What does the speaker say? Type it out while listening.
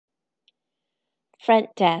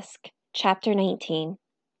Front Desk, Chapter 19.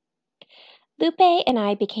 Lupe and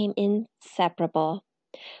I became inseparable.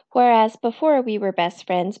 Whereas before we were best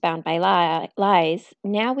friends bound by lies,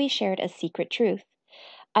 now we shared a secret truth.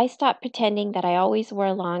 I stopped pretending that I always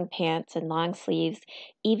wore long pants and long sleeves,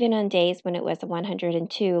 even on days when it was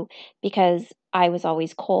 102, because I was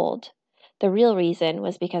always cold. The real reason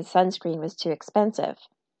was because sunscreen was too expensive,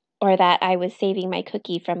 or that I was saving my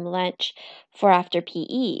cookie from lunch for after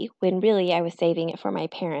PE, when really I was saving it for my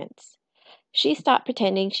parents. She stopped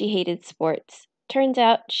pretending she hated sports. Turns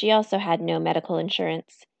out she also had no medical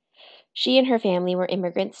insurance. She and her family were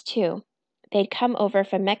immigrants too. They'd come over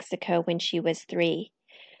from Mexico when she was 3.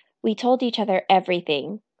 We told each other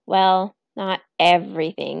everything. Well, not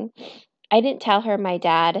everything. I didn't tell her my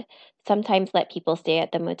dad sometimes let people stay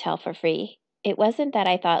at the motel for free. It wasn't that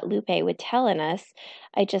I thought Lupe would tell on us.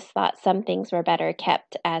 I just thought some things were better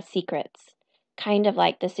kept as secrets. Kind of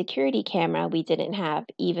like the security camera we didn't have,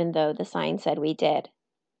 even though the sign said we did.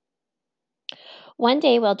 One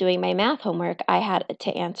day while doing my math homework, I had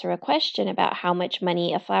to answer a question about how much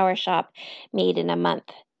money a flower shop made in a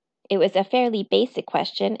month. It was a fairly basic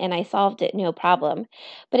question, and I solved it no problem,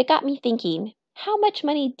 but it got me thinking, how much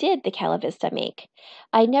money did the Cala Vista make?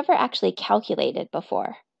 I never actually calculated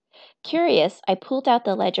before. Curious, I pulled out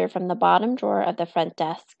the ledger from the bottom drawer of the front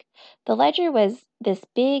desk. The ledger was this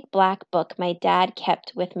big black book my dad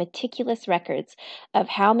kept with meticulous records of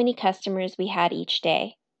how many customers we had each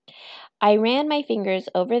day. I ran my fingers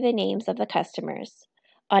over the names of the customers.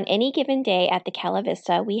 On any given day at the Cala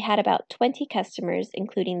Vista, we had about 20 customers,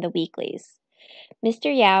 including the weeklies.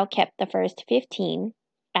 Mr. Yao kept the first 15,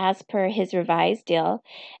 as per his revised deal,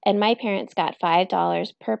 and my parents got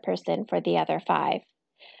 $5 per person for the other 5.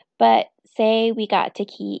 But say we got to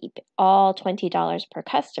keep all $20 per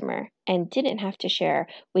customer and didn't have to share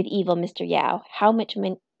with evil Mr. Yao, how much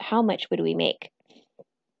would we make?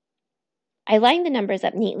 I lined the numbers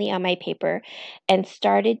up neatly on my paper and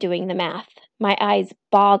started doing the math. My eyes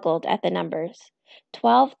boggled at the numbers.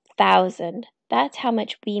 12,000. That's how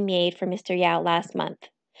much we made for Mr. Yao last month.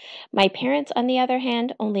 My parents, on the other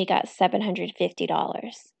hand, only got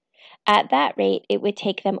 $750. At that rate, it would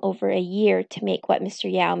take them over a year to make what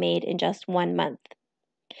Mr. Yao made in just 1 month.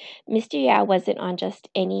 Mr. Yao wasn't on just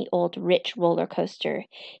any old rich roller coaster.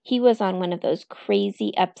 He was on one of those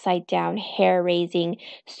crazy upside-down, hair-raising,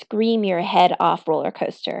 scream-your-head-off roller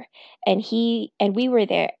coaster, and we were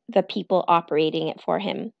there, the people operating it for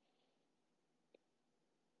him.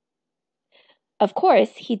 Of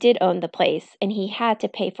course, he did own the place, and he had to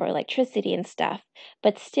pay for electricity and stuff,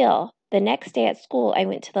 but still, the next day at school, I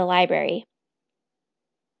went to the library.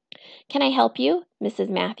 "Can I help you?" Mrs.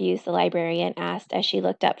 Matthews, the librarian, asked as she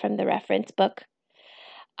looked up from the reference book.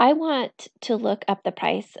 "I want to look up the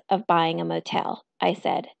price of buying a motel," I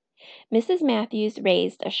said. Mrs. Matthews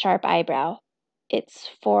raised a sharp eyebrow. "It's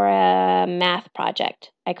for a math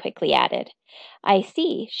project," I quickly added. "I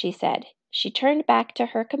see," she said. She turned back to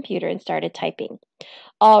her computer and started typing.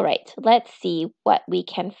 "All right, let's see what we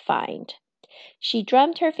can find." She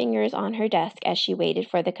drummed her fingers on her desk as she waited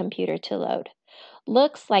for the computer to load.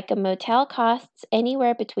 "Looks like a motel costs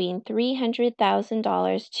anywhere between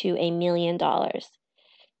 $300,000 to $1 million.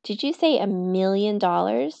 "Did you say $1 million?"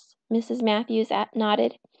 Mrs. Matthews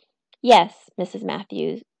nodded. "Yes," Mrs.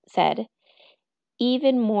 Matthews said.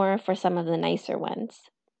 "Even more for some of the nicer ones."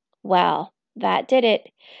 Well, that did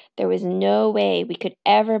it. There was no way we could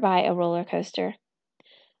ever buy a roller coaster.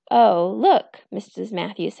 "Oh, look," Mrs.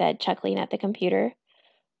 Matthews said, chuckling at the computer.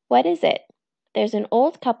 "What is it?" "There's an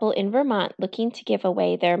old couple in Vermont looking to give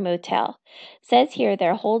away their motel. Says here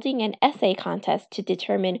they're holding an essay contest to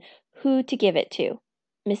determine who to give it to."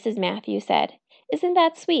 Mrs. Matthews said, "Isn't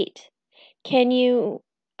that sweet? Can you,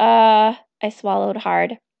 I swallowed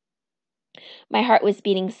hard. My heart was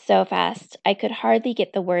beating so fast, I could hardly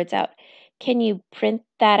get the words out. "Can you print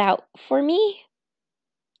that out for me?"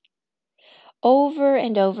 Over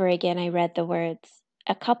and over again I read the words.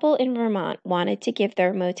 A couple in Vermont wanted to give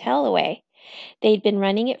their motel away. They'd been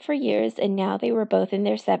running it for years, and now they were both in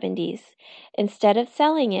their 70s. Instead of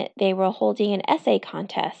selling it, they were holding an essay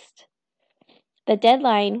contest. The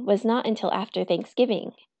deadline was not until after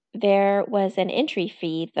Thanksgiving. There was an entry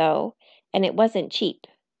fee, though, and it wasn't cheap,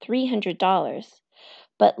 $300.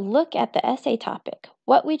 But look at the essay topic.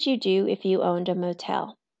 What would you do if you owned a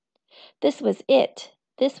motel? This was it.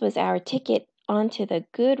 This was our ticket onto the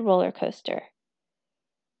good roller coaster.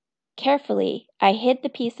 Carefully, I hid the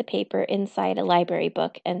piece of paper inside a library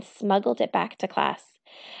book and smuggled it back to class.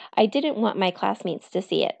 I didn't want my classmates to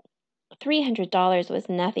see it. $300 was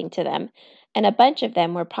nothing to them, and a bunch of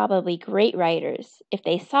them were probably great writers. If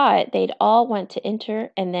they saw it, they'd all want to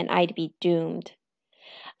enter, and then I'd be doomed.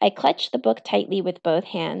 I clutched the book tightly with both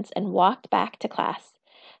hands and walked back to class,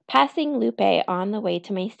 passing Lupe on the way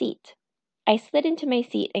to my seat. I slid into my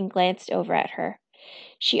seat and glanced over at her.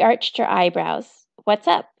 She arched her eyebrows. "What's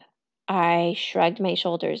up?" I shrugged my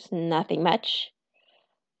shoulders. "Nothing much."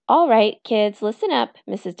 "All right, kids, listen up,"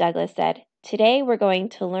 Mrs. Douglas said. "Today we're going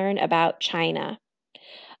to learn about China."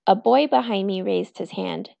 A boy behind me raised his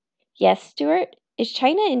hand. "Yes, Stuart? Is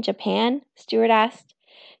China in Japan?" Stuart asked.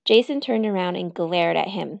 Jason turned around and glared at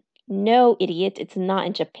him. "No, idiot, it's not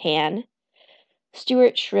in Japan."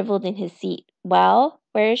 Stuart shriveled in his seat. "Well,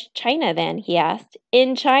 where's China then?" he asked.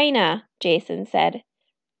 "In China," Jason said.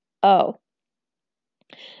 "Oh."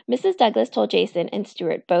 Mrs. Douglas told Jason and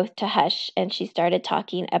Stuart both to hush, and she started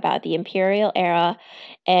talking about the imperial era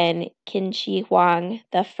and Qin Shi Huang,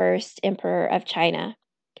 the first emperor of China.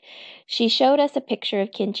 She showed us a picture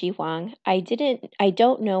of Qin Shi Huang. I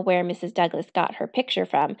don't know where Mrs. Douglas got her picture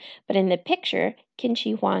from, but in the picture, Qin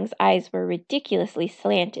Shi Huang's eyes were ridiculously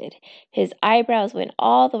slanted. His eyebrows went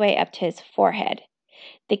all the way up to his forehead.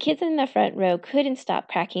 The kids in the front row couldn't stop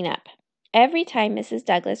cracking up. Every time Mrs.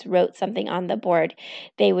 Douglas wrote something on the board,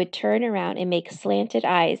 they would turn around and make slanted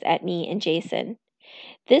eyes at me and Jason.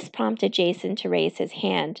 This prompted Jason to raise his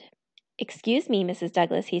hand. "Excuse me, Mrs.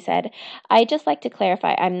 Douglas," he said. "I'd just like to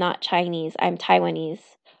clarify I'm not Chinese, I'm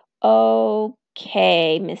Taiwanese."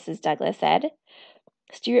 "Okay," Mrs. Douglas said.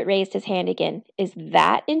 Stuart raised his hand again. "Is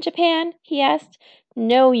that in Japan?" he asked.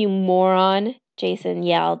 "No, you moron," Jason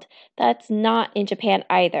yelled. "That's not in Japan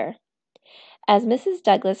either." As Mrs.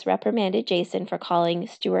 Douglas reprimanded Jason for calling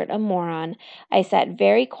Stuart a moron, I sat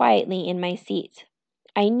very quietly in my seat.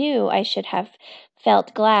 I knew I should have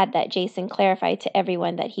felt glad that Jason clarified to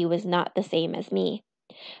everyone that he was not the same as me.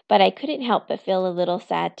 But I couldn't help but feel a little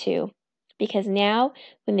sad too, because now,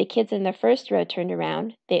 when the kids in the first row turned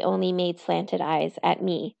around, they only made slanted eyes at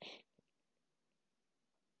me.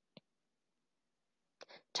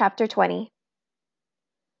 Chapter 20.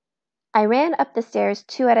 I ran up the stairs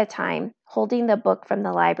 2 at a time, holding the book from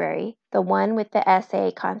the library, the one with the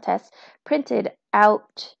essay contest printed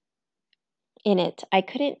out in it. I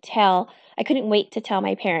couldn't wait to tell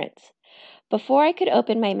my parents. Before I could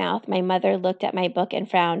open my mouth, my mother looked at my book and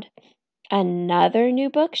frowned. "Another new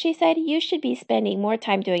book?" she said. "You should be spending more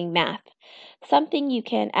time doing math, something you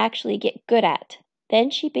can actually get good at." Then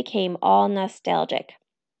she became all nostalgic.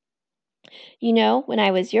 "You know, when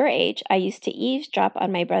I was your age, I used to eavesdrop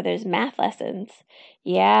on my brother's math lessons."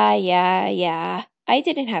 Yeah. I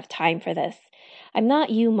didn't have time for this." "I'm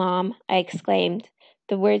not you, Mom," I exclaimed.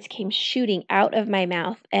 The words came shooting out of my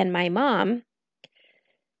mouth, and my mom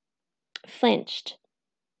flinched.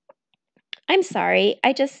 "I'm sorry,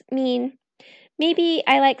 I just mean, maybe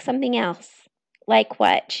I like something else." "Like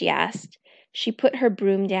what?" she asked. She put her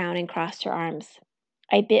broom down and crossed her arms.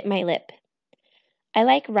 I bit my lip. "I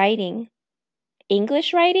like writing."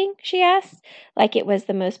 "English writing?" she asked, like it was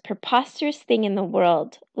the most preposterous thing in the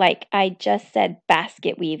world, like I just said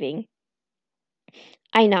basket weaving.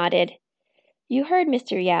 I nodded. "You heard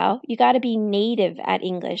Mr. Yao. You gotta be native at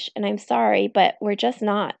English, and I'm sorry, but we're just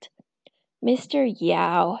not." Mr.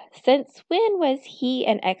 Yao. Since when was he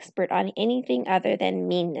an expert on anything other than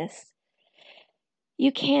meanness?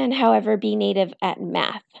 "You can, however, be native at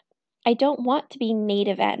math." "I don't want to be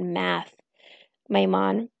native at math." My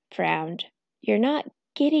mom frowned. "You're not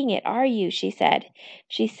getting it, are you?" she said.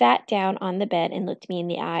 She sat down on the bed and looked me in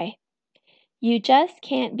the eye. "You just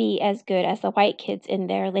can't be as good as the white kids in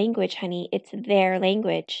their language, honey. It's their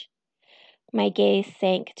language." My gaze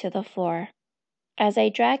sank to the floor. As I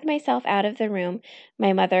dragged myself out of the room,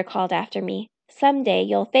 my mother called after me, "Someday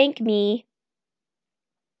you'll thank me."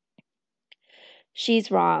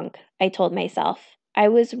 She's wrong, I told myself. I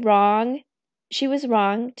was wrong. She was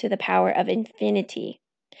wrong to the power of infinity.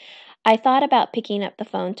 I thought about picking up the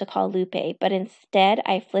phone to call Lupe, but instead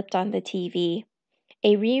I flipped on the TV.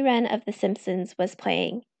 A rerun of The Simpsons was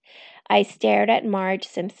playing. I stared at Marge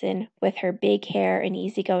Simpson with her big hair and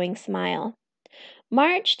easygoing smile.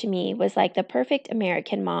 Marge, to me, was like the perfect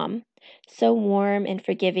American mom, so warm and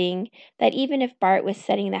forgiving that even if Bart was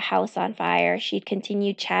setting the house on fire, she'd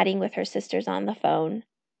continue chatting with her sisters on the phone.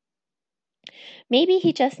 "Maybe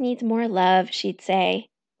he just needs more love," she'd say.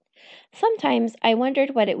 Sometimes I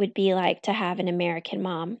wondered what it would be like to have an American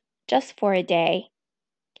mom, just for a day.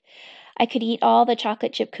 I could eat all the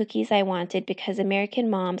chocolate chip cookies I wanted because American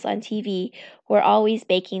moms on TV were always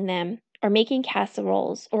baking them, or making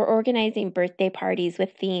casseroles, or organizing birthday parties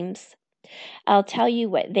with themes. I'll tell you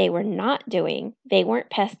what they were not doing. They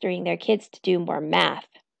weren't pestering their kids to do more math.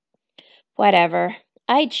 Whatever.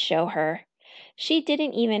 I'd show her. She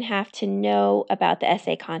didn't even have to know about the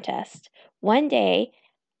essay contest. One day,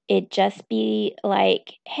 It'd just be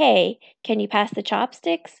like, hey, can you pass the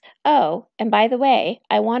chopsticks? Oh, and by the way,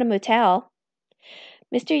 I want a motel.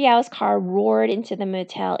 Mr. Yao's car roared into the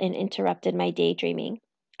motel and interrupted my daydreaming.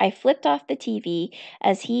 I flipped off the TV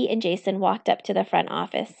as he and Jason walked up to the front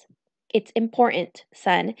office. It's important,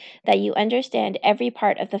 son, that you understand every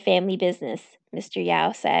part of the family business, Mr.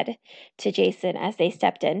 Yao said to Jason as they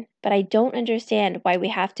stepped in. But I don't understand why we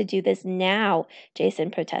have to do this now,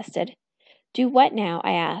 Jason protested. Do what now?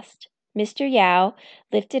 I asked. Mr. Yao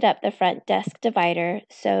lifted up the front desk divider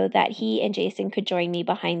so that he and Jason could join me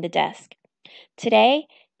behind the desk. Today,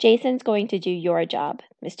 Jason's going to do your job,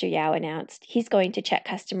 Mr. Yao announced. He's going to check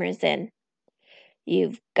customers in.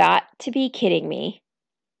 You've got to be kidding me.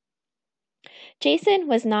 Jason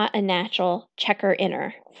was not a natural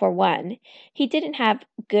checker-inner, for one. He didn't have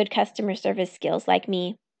good customer service skills like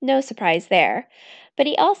me. No surprise there. But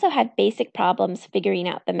he also had basic problems figuring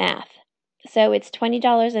out the math. So it's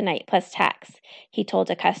 $20 a night plus tax, he told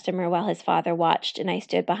a customer while his father watched and I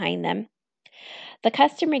stood behind them. The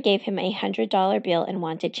customer gave him a $100 bill and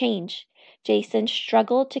wanted change. Jason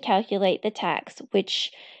struggled to calculate the tax,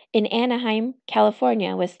 which in Anaheim,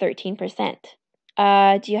 California, was 13%.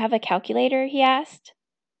 Do you have a calculator? He asked.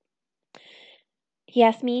 He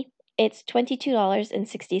asked me. It's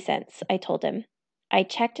 $22.60, I told him. I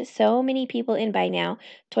checked so many people in by now,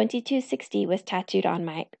 $22.60 was tattooed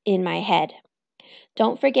in my head.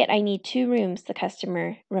 Don't forget I need 2 rooms, the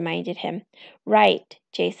customer reminded him. Right,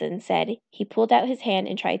 Jason said. He pulled out his hand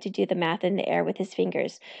and tried to do the math in the air with his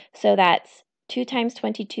fingers. So that's 2 times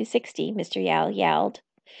 $22.60, Mr. Yao yelled.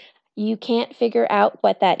 You can't figure out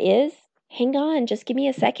what that is? Hang on, just give me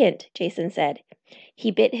a second, Jason said. He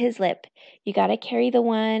bit his lip. You gotta carry the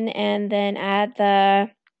 1 and then add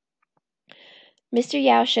the... Mr.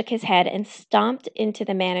 Yao shook his head and stomped into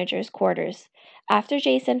the manager's quarters. After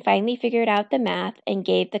Jason finally figured out the math and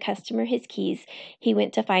gave the customer his keys, he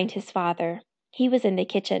went to find his father. He was in the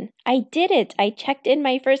kitchen. I did it! I checked in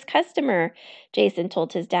my first customer, Jason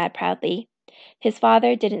told his dad proudly. His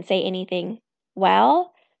father didn't say anything.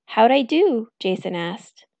 Well, how'd I do? Jason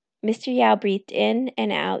asked. Mr. Yao breathed in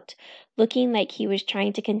and out, looking like he was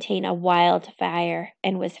trying to contain a wildfire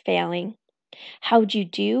and was failing. How'd you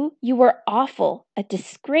do? You were awful. A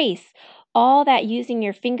disgrace. All that using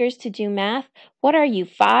your fingers to do math. What are you,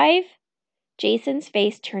 5? Jason's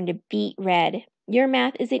face turned a beet red. Your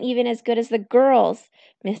math isn't even as good as the girls.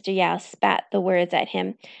 Mr. Yao spat the words at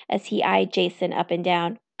him as he eyed Jason up and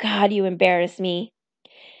down. God, you embarrass me.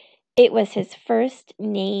 It was his first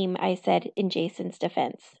name, I said in Jason's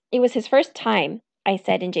defense. It was his first time, I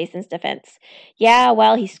said in Jason's defense. Yeah,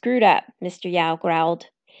 well, he screwed up, Mr. Yao growled.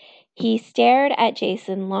 He stared at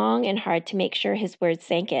Jason long and hard to make sure his words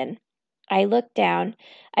sank in. I looked down.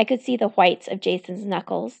 I could see the whites of Jason's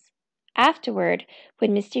knuckles. Afterward,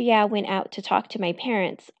 when Mr. Yao went out to talk to my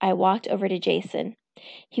parents, I walked over to Jason.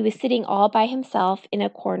 He was sitting all by himself in a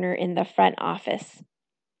corner in the front office.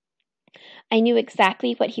 I knew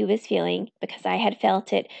exactly what he was feeling because I had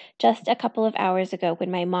felt it just a couple of hours ago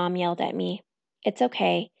when my mom yelled at me. It's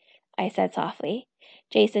okay, I said softly.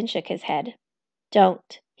 Jason shook his head.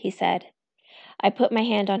 Don't, he said. I put my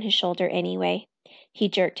hand on his shoulder anyway. He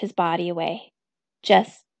jerked his body away.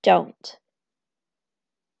 Just don't.